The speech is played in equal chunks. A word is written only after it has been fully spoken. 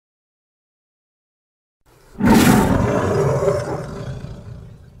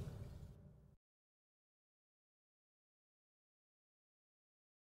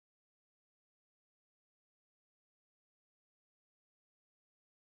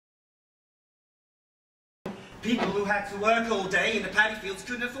People who had to work all day in the paddy fields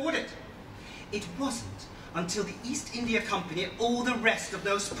couldn't afford it. It wasn't until the East India Company and all the rest of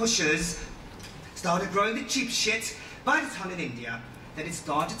those pushers started growing the cheap shit by the ton in India that it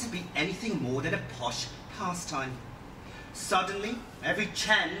started to be anything more than a posh pastime. Suddenly, every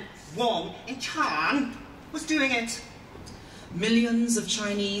Chen, Wong, and Chan was doing it. Millions of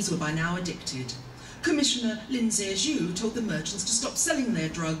Chinese were by now addicted. Commissioner Lin Zexu told the merchants to stop selling their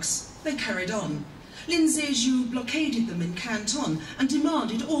drugs. They carried on. Lin Zexu blockaded them in Canton and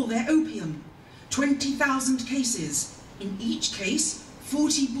demanded all their opium. 20,000 cases. In each case,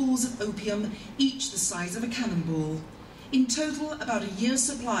 40 balls of opium, each the size of a cannonball. In total, about a year's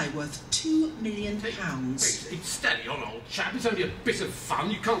supply worth £2 million. It's steady on, old chap. It's only a bit of fun.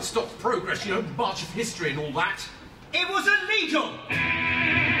 You can't stop progress, you know, march of history and all that. It was illegal!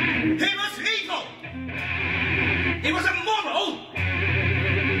 It was evil! It was immoral!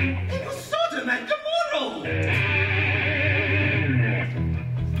 It was Sodom and Gomorrah!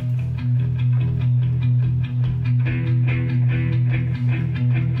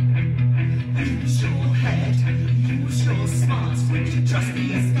 Use your head, use your smarts. Would you trust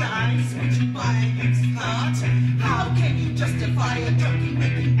these guys? Would you buy a used cart? How can you justify a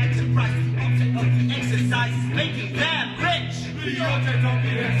drunken-making enterprise? The object of the exercise is making them rich! The object of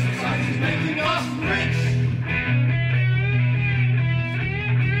the exercise is making us rich!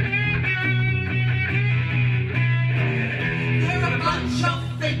 They're a bunch of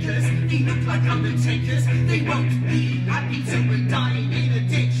fakers, they look like undertakers. They won't be happy till we're dying in a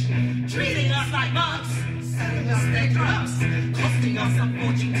ditch. Treating us like monks, selling us their drugs, costing us a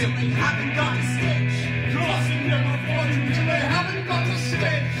fortune till they haven't got a stitch. Costing them a fortune till they haven't got a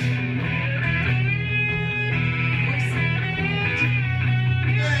stitch!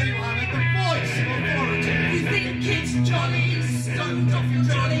 There you have it, the voice of authority. You think it's jolly, stoned off your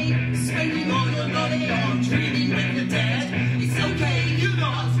jolly, spending all your lolly on dreaming with the dead. It's okay, you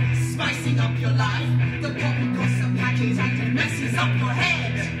not spicing up your life. The poppy costs a packet and it messes up your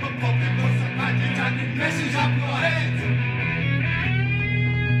head. The poppy costs a packet and it messes up your head.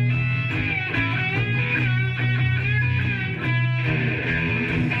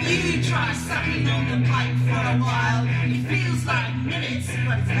 You try sucking on the pipe for a while. It feels like minutes,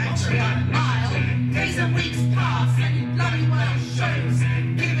 but it's actually like a mile. Days and weeks pass and it bloody well shows.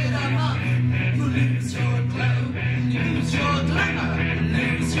 Give it a month, you lose your glow, you lose your glamour,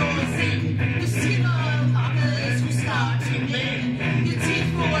 lose your zing. You see the others who start to win. Your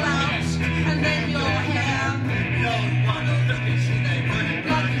teeth fall out and then your hair. No one will look at you, they wouldn't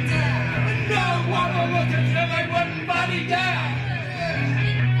bloody dare. No one will look at you, they wouldn't bloody dare.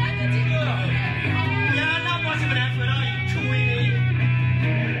 Yeah, not much of an effort, are you, Tweety?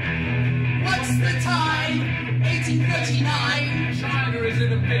 What's the time? 1839. China is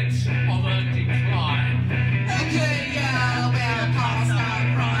in a bit